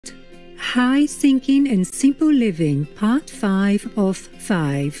High Thinking and Simple Living, Part 5 of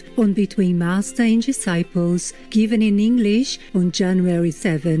 5, on Between Master and Disciples, given in English on January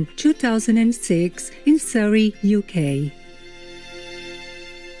 7, 2006, in Surrey, UK.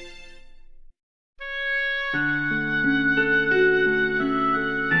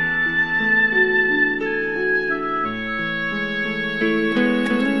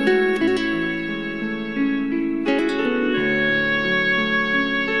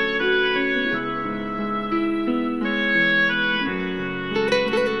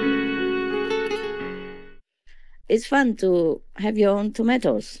 It's fun to have your own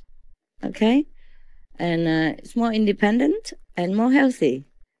tomatoes, okay? And it's more independent and more healthy,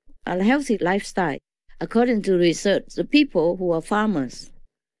 a healthy lifestyle. According to research, the people who are farmers,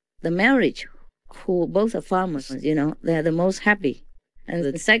 the marriage who both are farmers, you know, they're the most happy. And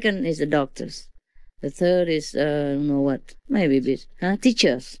the second is the doctors. The third is, maybe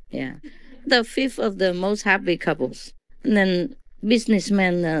teachers, yeah. The fifth of the most happy couples. And then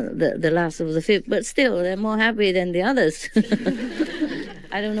businessmen, the last of the fifth, but still they're more happy than the others.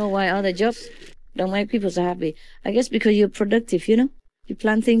 I don't know why other jobs don't make people so happy. I guess because you're productive, you know. You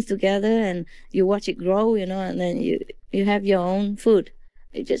plant things together and you watch it grow, you know, and then you have your own food.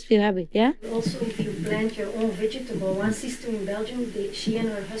 You just feel happy, yeah? Also, if you plant your own vegetable, one sister in Belgium, she and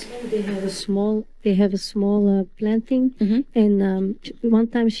her husband, they have a small planting, and one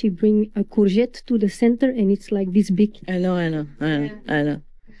time she bring a courgette to the center, and it's like this big. I know.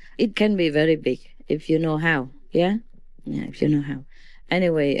 It can be very big if you know how, yeah? Yeah, if you know how.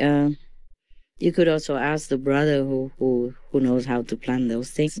 Anyway, you could also ask the brother who knows how to plant those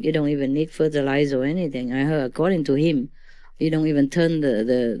things. You don't even need fertilizer or anything. I heard, according to him, you don't even turn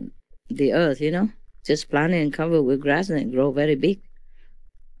the earth, you know? Just plant it and cover it with grass and it grow very big.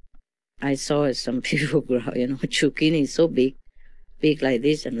 I saw some people grow, you know, zucchini is so big like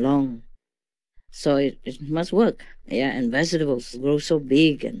this and long. So it must work, yeah, and vegetables grow so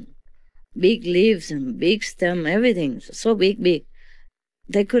big and big leaves and big stem, everything, so big.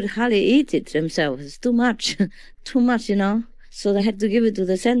 They could hardly eat it themselves. It's too much, you know? So they had to give it to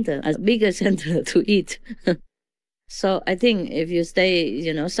the center, a bigger center to eat. So I think if you stay,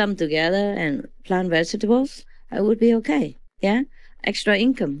 you know, some together and plant vegetables, I would be okay. Yeah, extra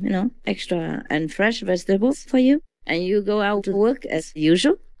income, you know, extra and fresh vegetables for you, and you go out to work as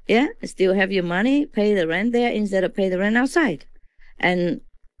usual. Yeah, still have your money, pay the rent there instead of pay the rent outside, and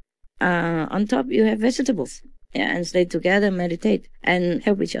on top you have vegetables. Yeah, and stay together, meditate, and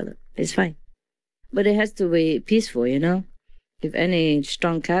help each other. It's fine, but it has to be peaceful, you know. If any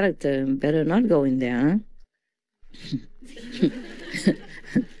strong character, better not go in there, huh?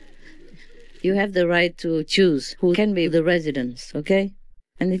 You have the right to choose who can be the residents, okay?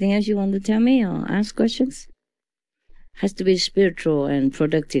 Anything else you want to tell me or ask questions? Has to be spiritual and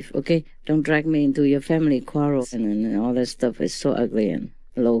productive, okay? Don't drag me into your family quarrels and all that stuff. It's so ugly and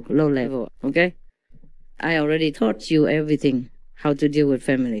low level, okay? I already taught you everything, how to deal with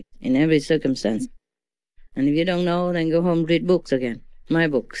family in every circumstance. And if you don't know, then go home, read books again, my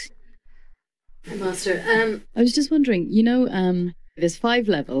books. Master, I was just wondering, you know, there's 5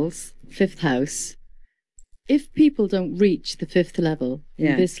 levels, 5th house. If people don't reach the 5th level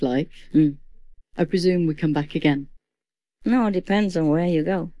in this life, I presume we come back again. No, it depends on where you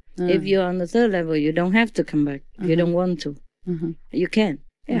go. If you're on the 3rd level, you don't have to come back. You don't want to. You can.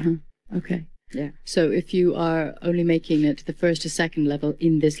 Yeah. Okay. Yeah. So if you are only making it to the 1st or 2nd level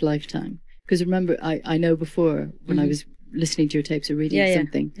in this lifetime, because remember, I know before when I was listening to your tapes or reading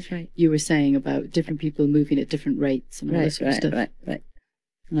something, that's right. You were saying about different people moving at different rates and all that sort of stuff. Right.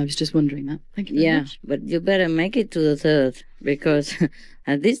 And I was just wondering that. Thank you very much. But you better make it to the 3rd, because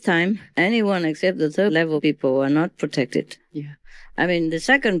at this time, anyone except the 3rd level people are not protected. Yeah. I mean, the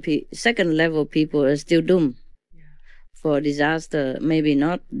second level people are still doomed for disaster. Maybe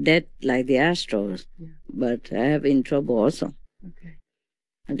not dead like the Astros, but have in trouble also. Okay.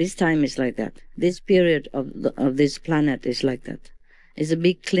 And this time is like that. This period of this planet is like that. It's a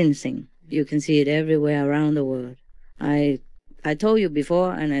big cleansing. You can see it everywhere around the world. I told you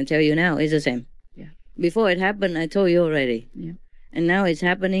before, and I tell you now, it's the same. Yeah. Before it happened, I told you already. Yeah. And now it's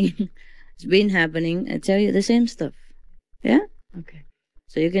happening. It's been happening. I tell you the same stuff. Yeah? Okay.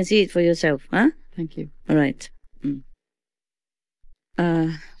 So you can see it for yourself, huh? Thank you. All right.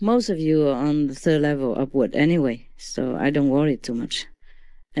 Most of you are on the 3rd level upward anyway, so I don't worry too much.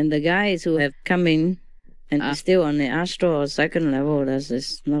 And the guys who have come in and are still on the astro or 2nd level,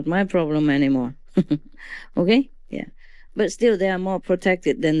 that's not my problem anymore. Okay? Yeah. But still, they are more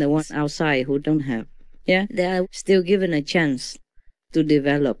protected than the ones outside who don't have. Yeah? They are still given a chance to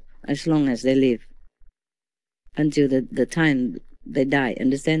develop as long as they live. Until the time they die.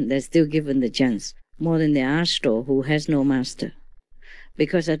 Understand? They're still given the chance. More than the astral who has no master.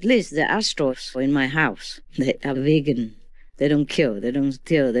 Because at least the astrals in my house, they are vegan. They don't kill, they don't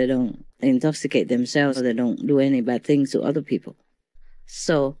steal, they don't intoxicate themselves, they don't do any bad things to other people.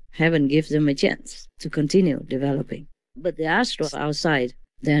 So heaven gives them a chance to continue developing. But the astrals outside,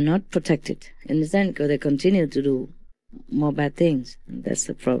 they are not protected. Understand? Because they continue to do more bad things. And that's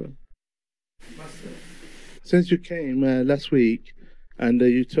the problem. Since you came last week and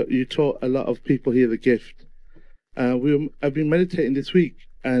you taught a lot of people here the gift, I've been meditating this week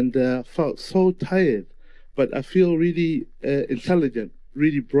and felt so tired, but I feel really intelligent,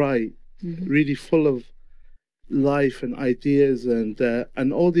 really bright, really full of life and ideas, and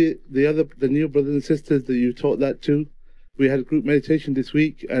all the new brothers and sisters that you taught that to. We had a group meditation this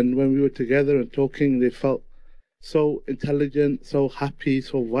week, and when we were together and talking, they felt so intelligent, so happy,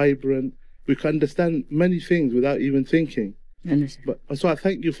 so vibrant. We could understand many things without even thinking. But so I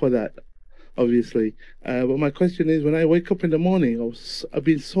thank you for that, obviously. But my question is, when I wake up in the morning, I've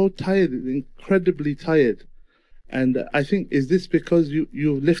been so tired, incredibly tired. And I think, is this because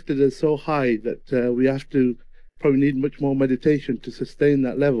you've lifted us so high that we have to probably need much more meditation to sustain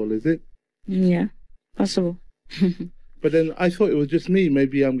that level, is it? Yeah, possible. But then I thought it was just me.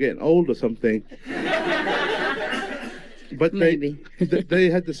 Maybe I'm getting old or something. But maybe. they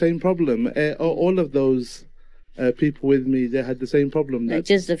had the same problem. All of those people with me, they had the same problem.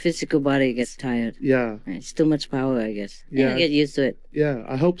 Just the physical body gets tired. Yeah. It's too much power, I guess. Yeah. You get used to it. Yeah,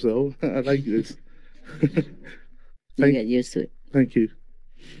 I hope so. I like this. You get used to it. Thank you.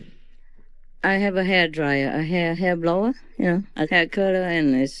 I have a hair dryer, a hair blower, a hair curler,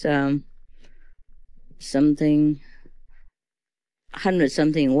 and it's something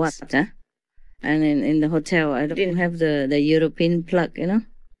 100-something watts, huh? And in the hotel, I didn't have the European plug,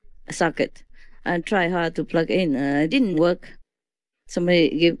 socket. I tried hard to plug in. It didn't work.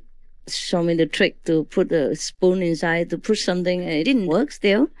 Somebody show me the trick to put a spoon inside to push something. It didn't work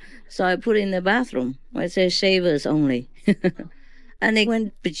still. So I put it in the bathroom. I said shavers only. And they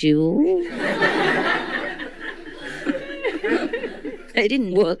went, but you. It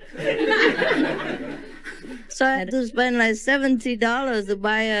didn't work. So I had to spend like $70 to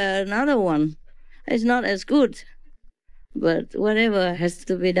buy another one. It's not as good. But whatever has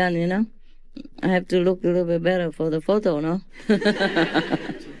to be done, I have to look a little bit better for the photo, no?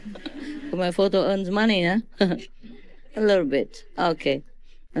 My photo earns money, huh? A little bit. Okay.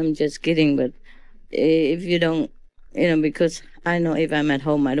 I'm just kidding, but if you don't, because I know if I'm at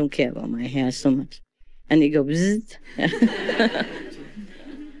home, I don't care about my hair so much. And it goes,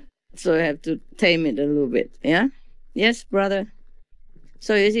 so I have to tame it a little bit, yeah? Yes, brother?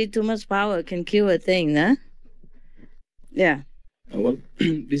 So you see, too much power can kill a thing, huh? Yeah. Well,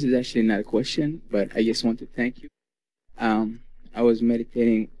 this is actually not a question, but I just want to thank you. I was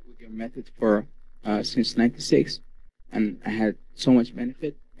meditating with your method for since 96, and I had so much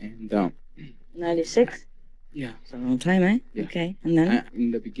benefit. And 96? Yeah. It's a long time, eh? Yeah. Okay. And then?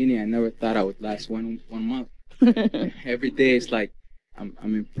 In the beginning, I never thought I would last one month. Every day, it's like I'm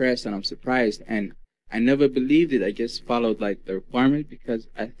impressed and I'm surprised, and I never believed it. I just followed like the requirement because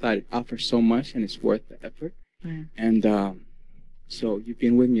I thought it offers so much and it's worth the effort. Yeah. And so you've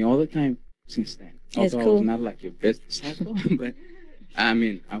been with me all the time since then. It's Although cool. I was not like your best disciple, but I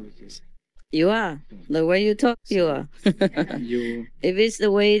mean, I was just. You are. The way you talk, you are. You. If it's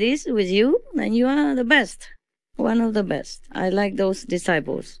the way it is with you, then you are the best. One of the best. I like those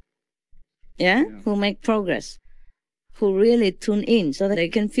disciples. Yeah? Who make progress. Who really tune in so that they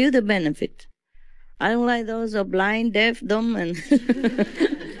can feel the benefit. I don't like those who are blind, deaf, dumb, and,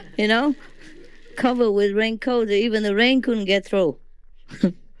 covered with raincoat. Even the rain couldn't get through.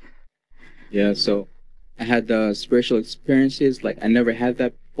 Yeah, so I had spiritual experiences like I never had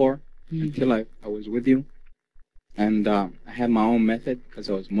that before until I was with you. And I had my own method because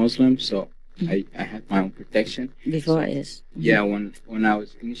I was Muslim, so I had my own protection. Before, yes. Yeah, when I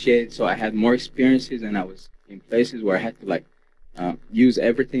was initiated, so I had more experiences and I was in places where I had to use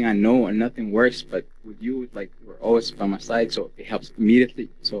everything I know and nothing works. But with you, you were always by my side, so it helps immediately.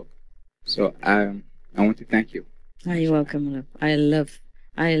 So I want to thank you. Oh, you're welcome, love.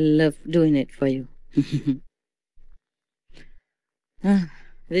 I love doing it for you.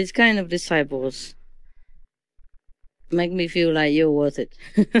 These kind of disciples make me feel like you're worth it.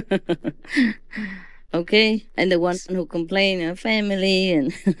 Okay? And the ones who complain, family,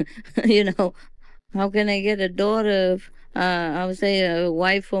 and, how can I get a daughter? I would say a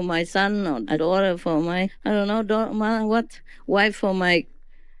wife for my son, or a daughter for my, wife for my,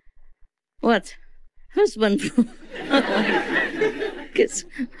 husband.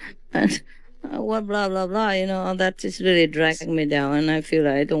 what blah, blah, blah, you know, all that just really dragging me down, and I feel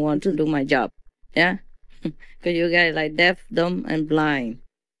like I don't want to do my job. Yeah? Because you guys like deaf, dumb, and blind.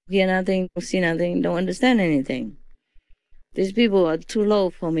 Hear nothing, see nothing, don't understand anything. These people are too low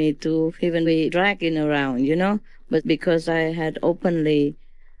for me to even be dragging around, you know? But because I had openly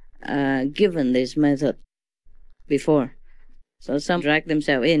given this method before. So some drag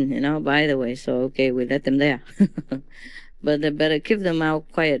themselves in, you know, by the way. So, okay, we let them there. But they better keep them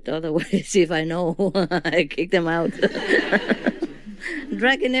out quiet. Otherwise, if I know, I kick them out.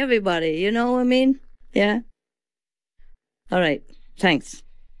 Dragging everybody, you know what I mean? Yeah? All right. Thanks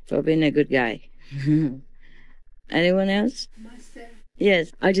for being a good guy. Anyone else?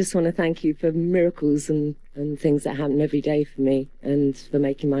 Yes. I just want to thank you for miracles and things that happen every day for me and for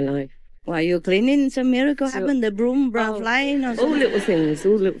making my life. Why, you cleaning? Some miracle happened? The broom flying or something? All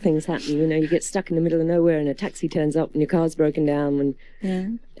little things happen. You know, you get stuck in the middle of nowhere and a taxi turns up and your car's broken down.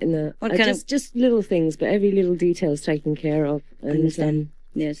 And just little things, but every little detail is taken care of. And, understand.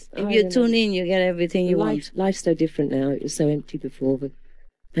 Yes. If you tune in, you get everything you want. Life's so different now. It was so empty before, but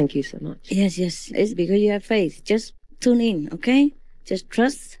thank you so much. Yes. It's because you have faith. Just tune in, okay? Just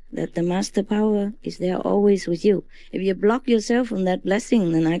trust that the master power is there always with you. If you block yourself from that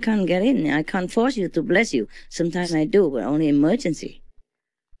blessing, then I can't get in. I can't force you to bless you. Sometimes I do, but only emergency.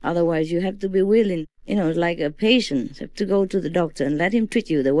 Otherwise, you have to be willing. You know, like a patient. You have to go to the doctor and let him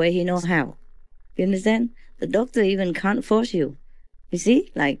treat you the way he knows how. You understand? The doctor even can't force you. You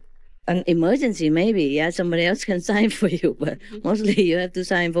see? Like an emergency, maybe. Yeah, somebody else can sign for you, but mostly you have to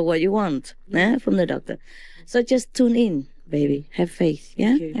sign for what you want from the doctor. So just tune in. Baby, have faith,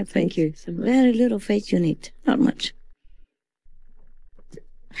 yeah? Have faith. Thank you so much. Very little faith you need, not much.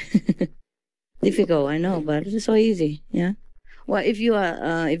 Difficult, I know, but it's so easy, yeah? Well, if you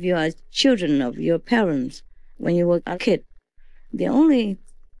are children of your parents, when you were a kid, the only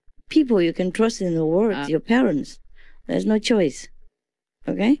people you can trust in the world is your parents. There's no choice,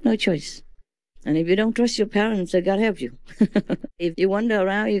 okay? No choice. And if you don't trust your parents, God help you. If you wander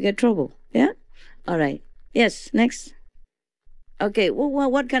around, you get trouble, yeah? All right. Yes, next. Okay, well,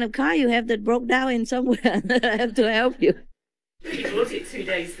 what kind of car you have that broke down in somewhere? I have to help you. We bought it 2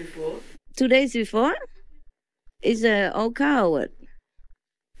 days before. 2 days before? Is an old car or what?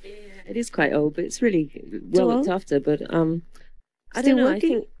 Yeah, it is quite old, but it's really well looked after. But I still don't know.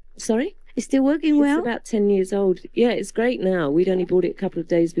 Working? Sorry? It's still working well? It's about 10 years old. Yeah, it's great now. We'd only bought it a couple of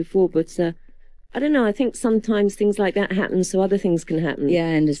days before, but I don't know. I think sometimes things like that happen so other things can happen. Yeah,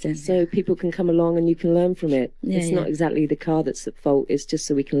 I understand. So people can come along and you can learn from it. It's not exactly the car that's at fault. It's just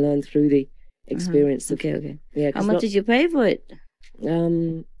so we can learn through the experience. Okay. Yeah. How much did you pay for it?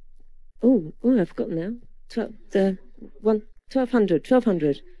 I've forgotten now.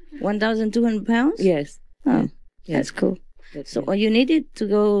 1,200. 1,200 pounds? Yes. Oh, that's cool. So you needed to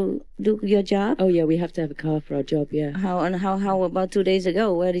go do your job? Oh, yeah, we have to have a car for our job, yeah. How about 2 days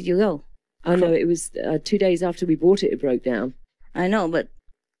ago? Where did you go? Oh, no, it was 2 days after we bought it, it broke down. I know, but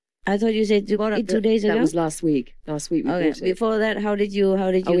I thought you said you bought it 2 days ago? That was last week. Last week we bought it. Before that, how did you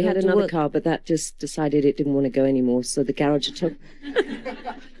we had another car, but that just decided it didn't want to go anymore, so the garage took...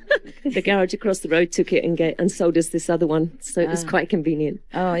 the garage across the road took it and sold us this other one, so it was quite convenient.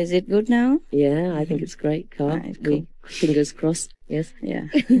 Oh, is it good now? Yeah, I think it's a great car. Cool. Fingers crossed, yes. Yeah.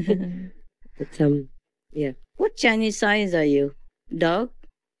 But, yeah. What Chinese signs are you? Dog?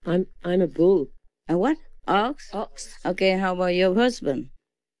 I'm a bull. A what? Ox? Ox. Okay, how about your husband?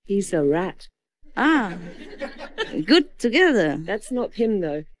 He's a rat. Ah, good together. That's not him,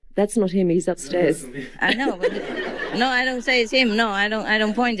 though. That's not him. He's upstairs. I know, but no, I don't say it's him. No, I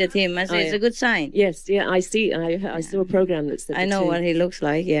don't point at him. I say it's a good sign. Yes, yeah, I see. I saw a program that said I know what he looks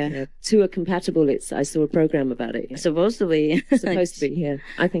like. Yeah. Two are compatible. I saw a program about it. It's supposed to be. Supposed to be. Yeah,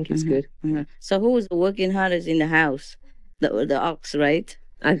 I think it's good. So who's working hardest in the house? The ox, right?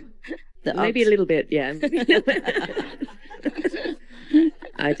 Maybe a little bit. Yeah.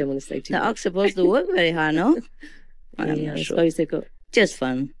 I don't want to say too much. The ox supposed to work very hard, no? Yeah, I suppose they've got. Just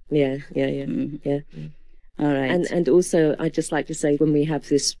fun. Yeah. All right. And also, I'd just like to say, when we have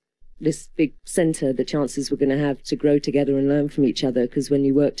this big centre, the chances we're going to have to grow together and learn from each other, because when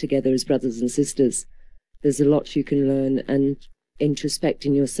you work together as brothers and sisters, there's a lot you can learn and introspect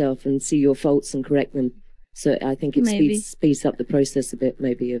in yourself and see your faults and correct them. So I think it speeds up the process a bit,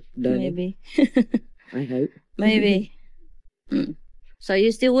 maybe, of learning. Maybe. I hope. Maybe. So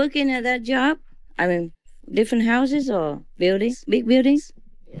you're still working at that job? I mean, different houses or buildings? Big buildings?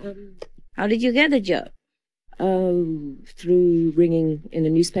 How did you get the job? Through ringing in a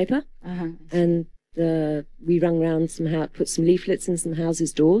newspaper. And we rung around put some leaflets in some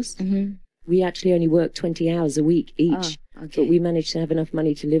houses' doors. We actually only worked 20 hours a week each. But we managed to have enough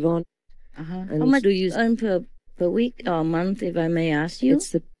money to live on. How much do you earn per week or month, if I may ask you?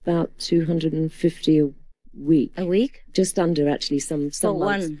 It's about 250 a week. A week? Just under, actually. Some For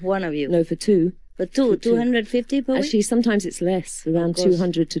months. one of you? No, for two. For two, 250 per week? Actually, sometimes it's less, around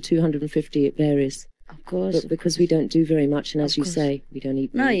 200 to 250. It varies. Of course. But because we don't do very much, and as you say, we don't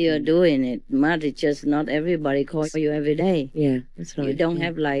eat. No, you're doing it. But it's just not everybody calls you every day. Yeah, that's right. You don't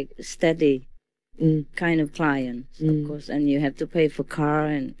have like steady kind of clients, of course, and you have to pay for car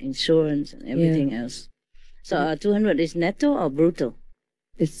and insurance and everything else. So 200 is netto or brutto?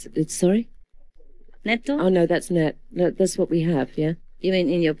 It's sorry? Netto? Oh, no, that's net. No, that's what we have, yeah? You mean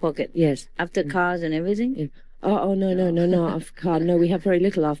in your pocket? Yes. After cars and everything? Yeah. Oh, no, after car. No, we have very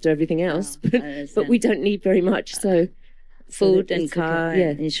little after everything else. But we don't need very much, so... Food and car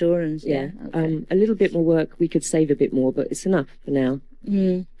and insurance. Yeah. Okay. A little bit more work, we could save a bit more, but it's enough for now.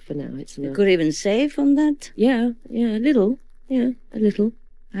 For now, it's enough. You could even save from that? Yeah, a little. Yeah, a little.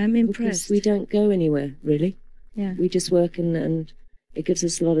 I'm impressed. Because we don't go anywhere, really. Yeah. We just work and it gives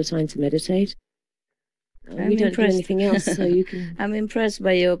us a lot of time to meditate. We don't do impressed. anything else, so you can... I'm impressed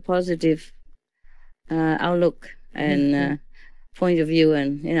by your positive outlook and point of view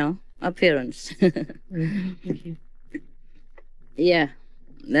and, appearance. Thank you. Yeah,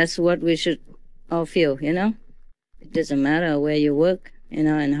 that's what we should all feel, It doesn't matter where you work,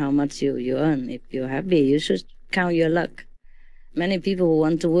 and how much you earn. If you're happy, you should count your luck. Many people who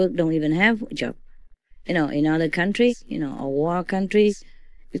want to work don't even have a job. In other countries, or war countries,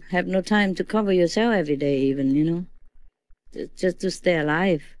 you have no time to cover yourself every day even, just to stay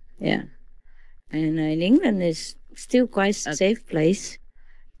alive. Yeah. And in England, it's still quite a safe place.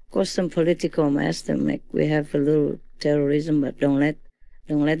 Of course, some political mess to make. We have a little terrorism, but don't let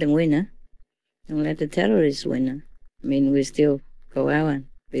them win, huh? Don't let the terrorists win, huh? I mean, we still go out and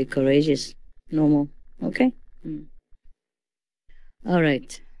be courageous, normal, okay? All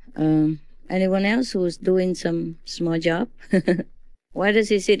right. Anyone else who's doing some small job? Why does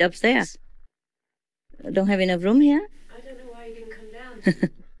he sit upstairs? Don't have enough room here? I don't know why you didn't come down.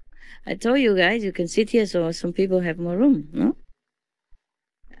 I told you guys you can sit here so some people have more room, no?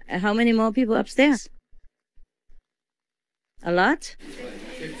 How many more people upstairs? A lot?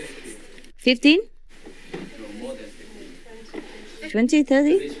 15? 20,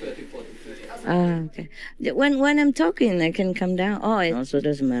 30? Okay. When I'm talking, I can come down. Oh, it also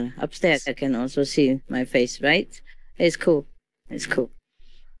doesn't matter. Upstairs, I can also see my face, right? It's cool. It's cool.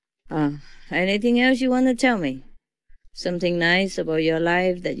 Anything else you want to tell me? Something nice about your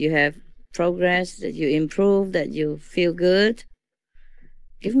life, that you have progress, that you improve, that you feel good?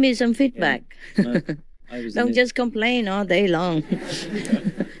 Give me some feedback. Don't just complain all day long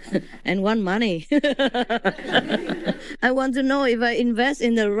and want money. I want to know if I invest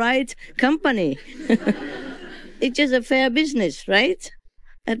in the right company. It's just a fair business, right?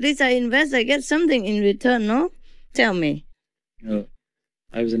 At least I invest, I get something in return, no? Tell me. No,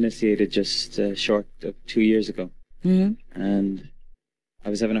 I was initiated just short of 2 years ago. And I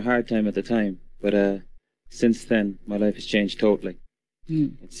was having a hard time at the time. But since then, my life has changed totally.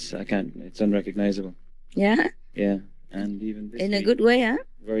 It's unrecognizable. Yeah? Yeah, and even this in week, a good way, huh?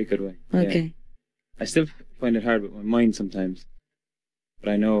 Very good way. Okay. Yeah. I still find it hard with my mind sometimes, but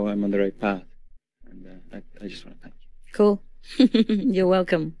I know I'm on the right path, and I just want to thank you. Cool. You're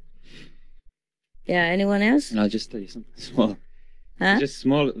welcome. Yeah, anyone else? And I'll just tell you something small. Huh? Just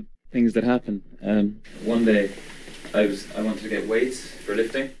small things that happen. One day, I wanted to get weights for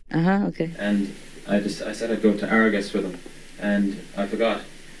lifting. Okay. And I said I'd go to Argos with them, and I forgot.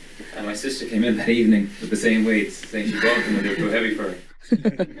 And my sister came in that evening with the same weights, saying she bought them and they were too heavy for her.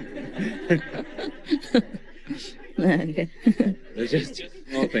 Okay. They're just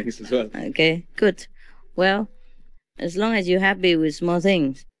small things as well. Okay, good. Well, as long as you're happy with small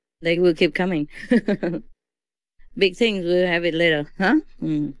things, they will keep coming. Big things, we'll have it later, huh?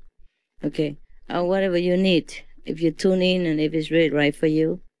 Okay. Whatever you need, if you tune in and if it's really right for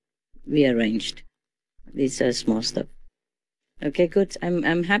you, we arranged. These are small stuff. Okay, good.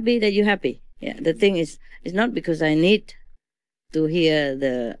 I'm happy that you're happy. Yeah, the thing is, it's not because I need to hear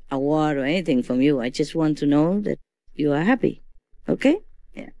the award or anything from you. I just want to know that you are happy. Okay?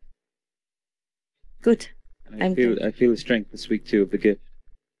 Yeah. Good. And I feel the strength this week too of the gift.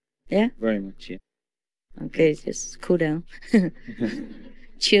 Yeah? Very much, yeah. Okay, just cool down.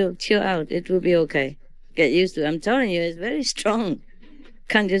 Chill out. It will be okay. Get used to it. I'm telling you, it's very strong.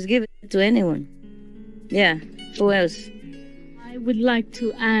 Can't just give it to anyone. Yeah. Who else? I would like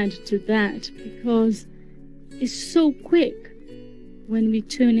to add to that because it's so quick when we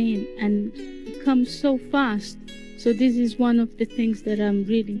tune in and it comes so fast. So this is one of the things that I'm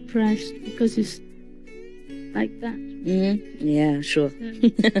really impressed because it's like that. Mm-hmm. Yeah, sure.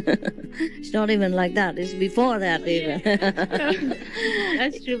 It's not even like that. It's before that even.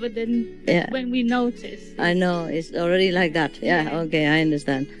 That's true, but then when we notice. I know, it's already like that. Yeah, okay, I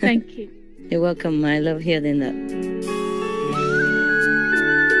understand. Thank you. You're welcome. I love hearing that.